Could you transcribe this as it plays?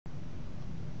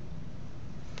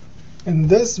In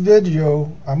this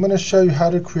video, I'm going to show you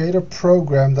how to create a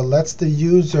program that lets the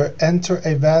user enter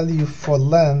a value for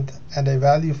length and a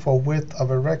value for width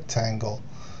of a rectangle.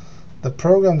 The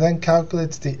program then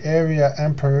calculates the area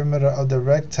and perimeter of the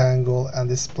rectangle and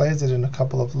displays it in a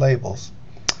couple of labels.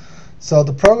 So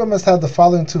the program must have the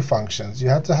following two functions. You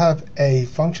have to have a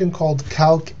function called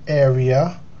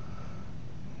calcArea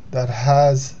that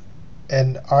has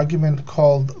an argument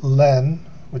called len,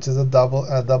 which is a double,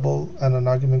 and an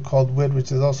argument called width,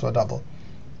 which is also a double.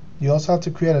 You also have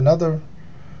to create another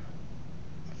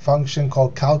function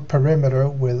called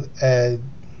calcPerimeter with an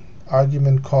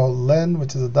argument called len,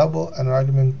 which is a double, and an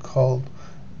argument called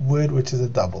width, which is a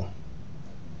double.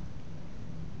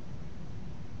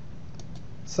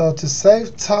 So to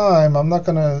save time, I'm not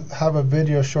going to have a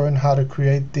video showing how to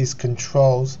create these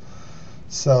controls.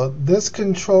 So this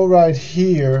control right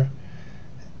here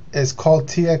is called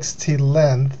txt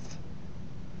length.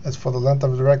 It's for the length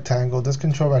of the rectangle. This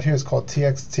control right here is called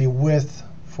txt width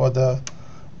for the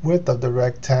width of the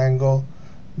rectangle.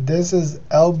 This is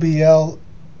lbl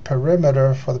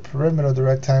perimeter for the perimeter of the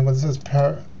rectangle. This is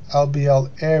lbl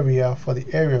area for the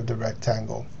area of the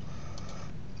rectangle.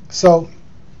 So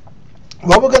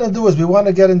what we're going to do is we want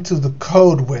to get into the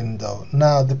code window.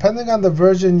 Now, depending on the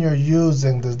version you're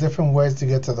using, there's different ways to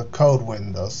get to the code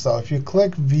window. So if you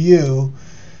click View,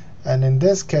 and in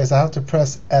this case, I have to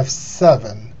press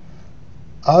F7.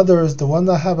 Others, the one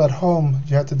that I have at home,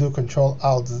 you have to do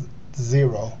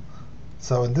Control-Alt-0.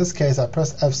 So in this case, I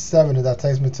press F7, and that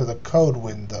takes me to the code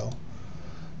window.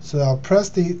 So I'll press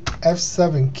the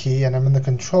F7 key, and I'm in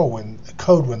the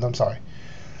code window. I'm sorry.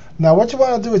 Now, what you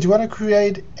want to do is you want to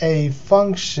create a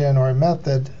function or a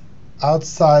method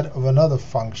outside of another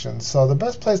function. So the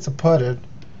best place to put it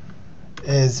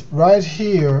is right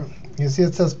here. You see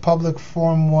it says public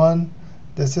form1.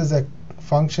 This is a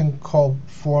function called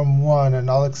form1, and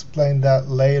I'll explain that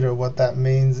later, what that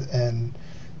means in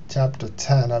chapter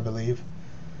 10, I believe.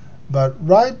 But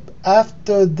right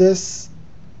after this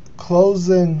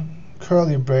closing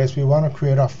curly brace, we want to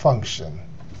create our function.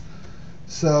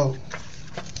 So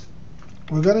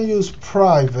we're going to use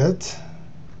private,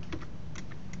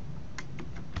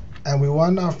 and we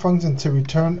want our function to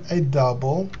return a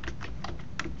double.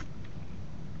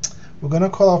 We're going to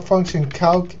call our function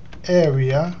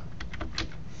calcArea.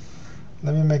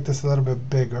 Let me make this a little bit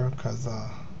bigger because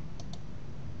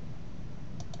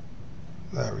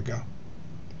there we go.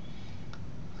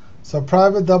 So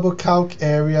private double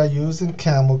calcArea using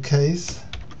camel case,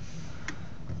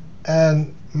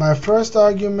 and my first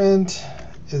argument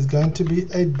is going to be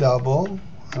a double,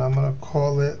 and I'm going to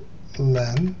call it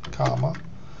len, comma,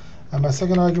 and my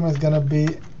second argument is going to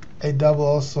be a double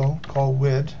also called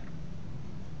width.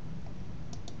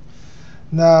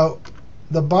 Now,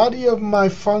 the body of my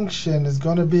function is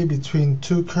going to be between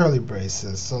two curly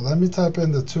braces. So let me type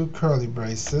in the two curly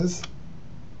braces,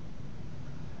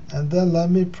 and then let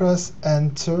me press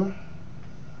enter.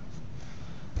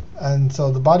 And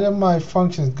so the body of my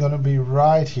function is going to be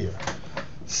right here.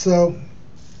 So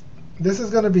this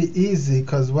is going to be easy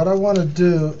because what I want to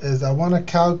do is I want to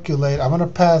calculate, I want to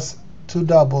pass two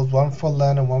doubles, one for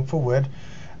len and one for width,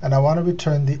 and I want to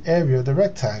return the area of the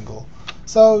rectangle.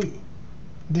 So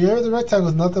the area of the rectangle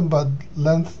is nothing but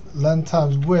len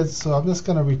times width, so I'm just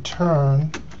going to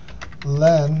return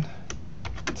len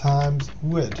times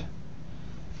width.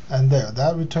 And there,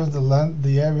 that returns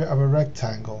the area of a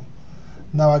rectangle.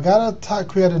 Now I got to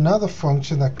create another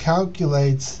function that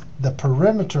calculates the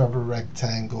perimeter of a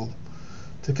rectangle.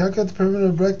 To calculate the perimeter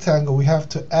of a rectangle, we have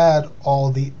to add all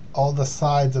the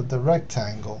sides of the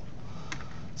rectangle.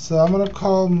 So I'm going to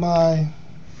call my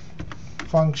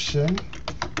function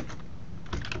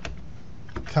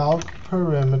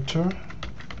calcPerimeter,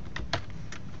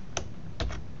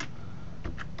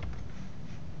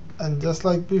 and just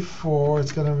like before,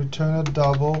 it's going to return a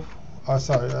double. I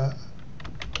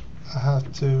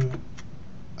have to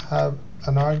have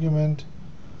an argument.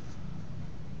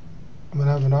 I'm going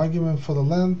to have an argument for the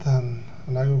length and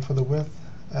an argument for the width,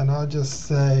 and I'll just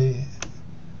say,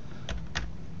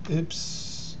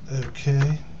 oops,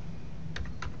 okay,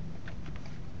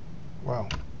 wow.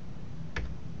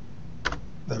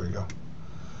 There we go.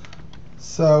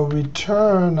 So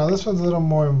return, now this one's a little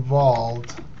more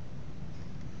involved.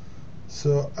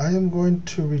 So I am going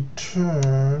to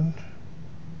return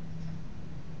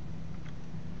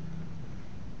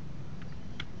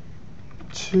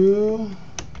two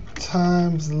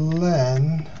times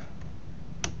len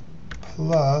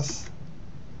plus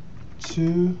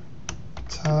 2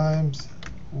 times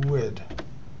width.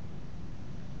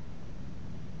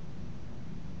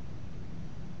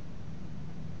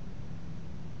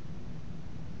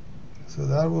 So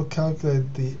that will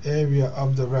calculate the area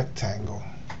of the rectangle.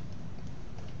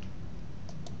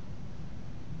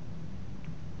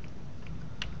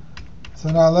 So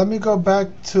now let me go back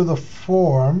to the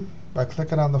form by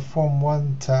clicking on the Form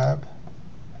 1 tab.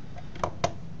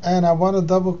 And I want to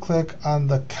double click on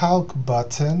the Calc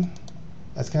button.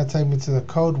 It's going to take me to the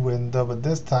code window, but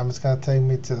this time it's going to take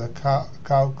me to the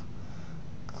Calc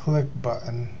click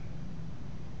button.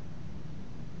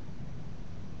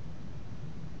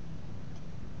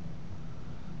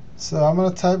 So I'm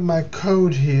going to type my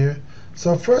code here.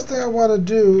 So first thing I want to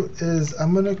do is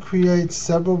I'm going to create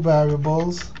several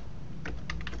variables.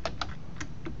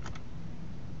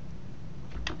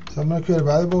 So I'm going to create a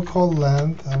variable called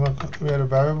length. I'm going to create a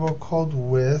variable called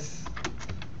width,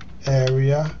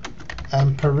 area,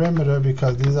 and perimeter,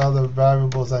 because these are the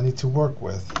variables I need to work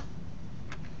with.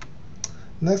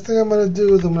 Next thing I'm going to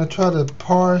do is I'm going to try to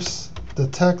parse the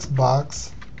text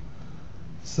box.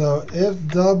 So if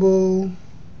double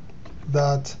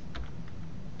dot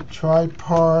try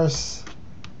parse,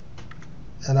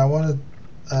 and I want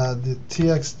the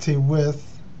txt width,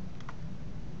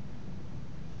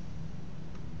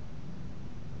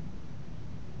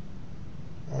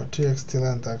 or txt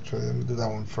length, actually, let me do that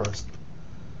one first.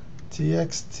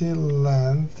 Txt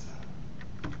length,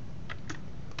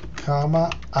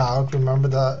 comma out, remember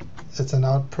that it's an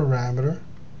out parameter,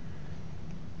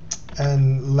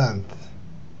 and length.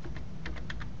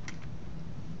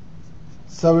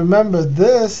 So remember,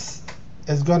 this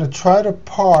is going to try to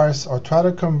parse or try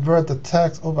to convert the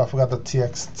text. Oh, I forgot the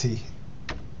txt.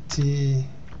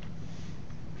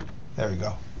 There we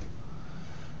go.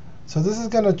 So this is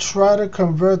going to try to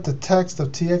convert the text of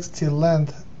txt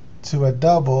length to a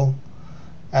double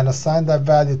and assign that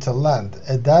value to length.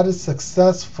 If that is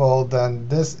successful, then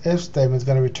this if statement is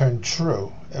going to return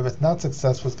true. If it's not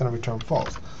successful, it's going to return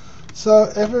false. So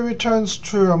if it returns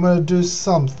true, I'm going to do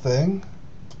something.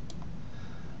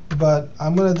 But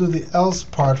I'm going to do the else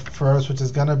part first, which is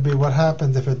going to be what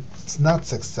happens if it's not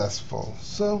successful.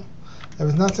 So if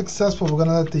it's not successful, we're going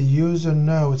to let the user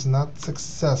know it's not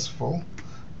successful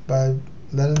by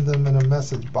letting them in a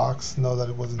message box know that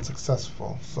it wasn't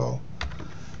successful. So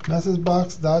message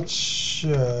box dot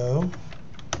show,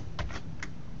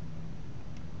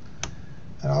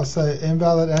 and I'll say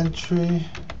invalid entry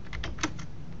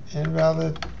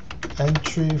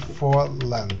for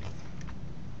length,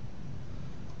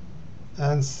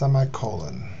 and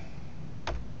semicolon.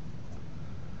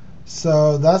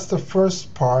 So that's the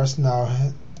first parse. Now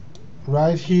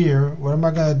right here, what am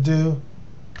I going to do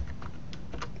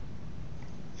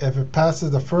if it passes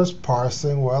the first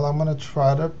parsing? Well, I'm going to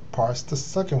try to parse the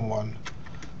second one.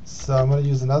 So I'm going to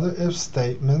use another if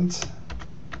statement.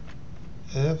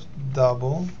 If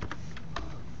double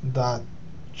dot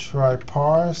try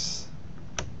parse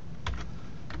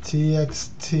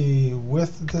txt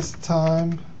width this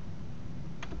time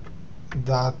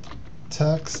dot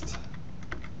text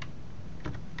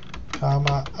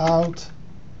comma out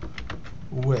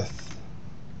width.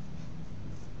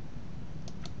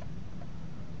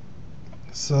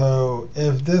 So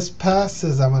if this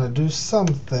passes, I'm going to do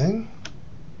something.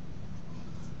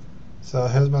 So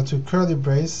here's my two curly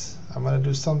brace. I'm going to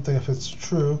do something if it's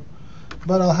true,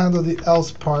 but I'll handle the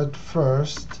else part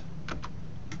first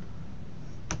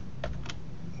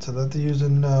to let the user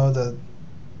know that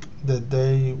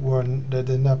they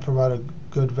did not provide a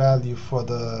good value for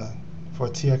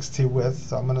txt width.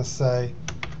 So I'm going to say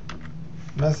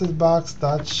message box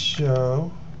dot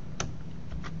show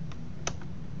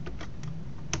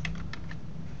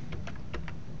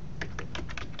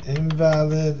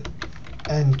invalid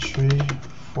entry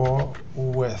for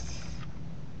width.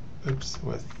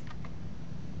 Width.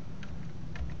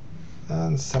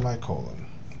 And semicolon.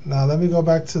 Now let me go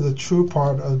back to the true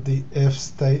part of the if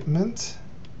statement.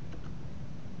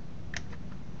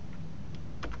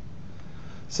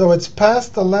 So it's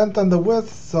passed the length and the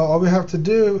width, so all we have to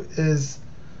do is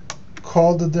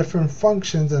call the different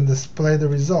functions and display the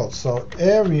results. So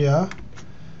area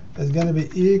is going to be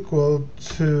equal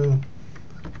to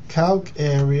calc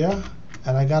area,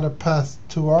 and I got to pass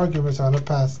two arguments. I'm going to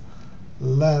pass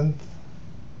length,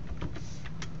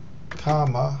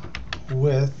 comma,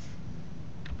 width,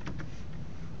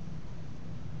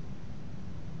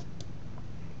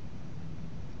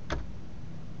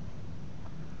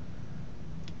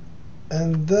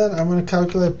 and then I'm going to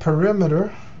calculate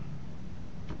perimeter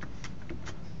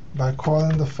by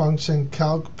calling the function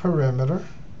calc perimeter,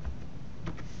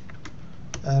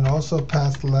 and also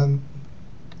pass length,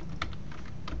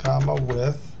 comma,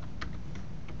 width,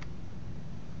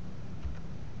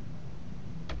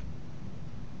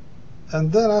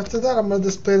 And then after that, I'm going to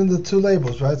display it in the two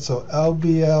labels, right? So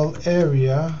LBL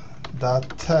area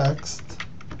dot text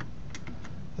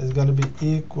is going to be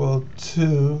equal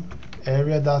to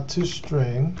area dot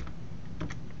toString,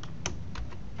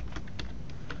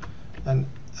 and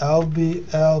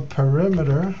LBL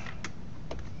perimeter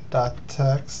dot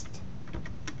text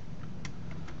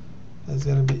is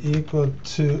going to be equal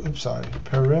to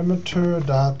perimeter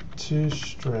dot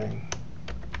toString.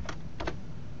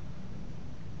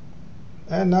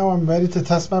 And now I'm ready to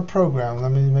test my program.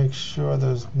 Let me make sure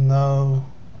there's no.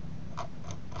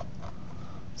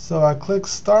 So I click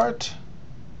start.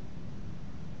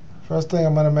 First thing,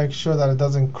 I'm going to make sure that it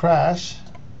doesn't crash.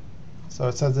 So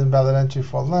it says invalid entry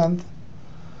for length.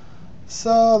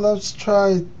 So let's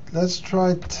try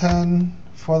 10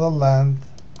 for the length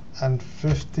and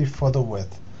 50 for the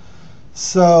width.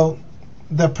 So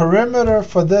the perimeter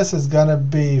for this is going to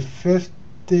be 50.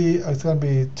 It's going to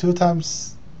be 2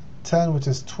 times 10, which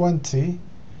is 20,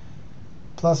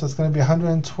 plus it's going to be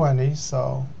 120.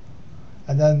 So,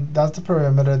 and then that's the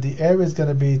perimeter. The area is going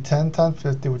to be 10 times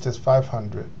 50, which is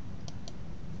 500.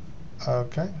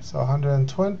 Okay, so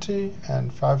 120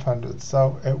 and 500.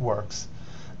 So it works.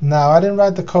 Now I didn't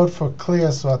write the code for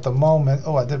clear, so at the moment,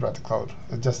 I did write the code.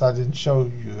 It just I didn't show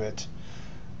you it.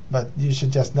 But you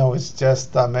should just know it's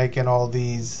just making all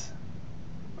these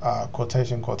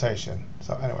quotation.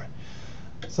 So anyway.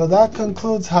 So that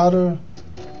concludes how to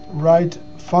write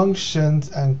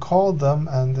functions and call them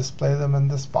and display them in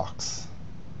this box.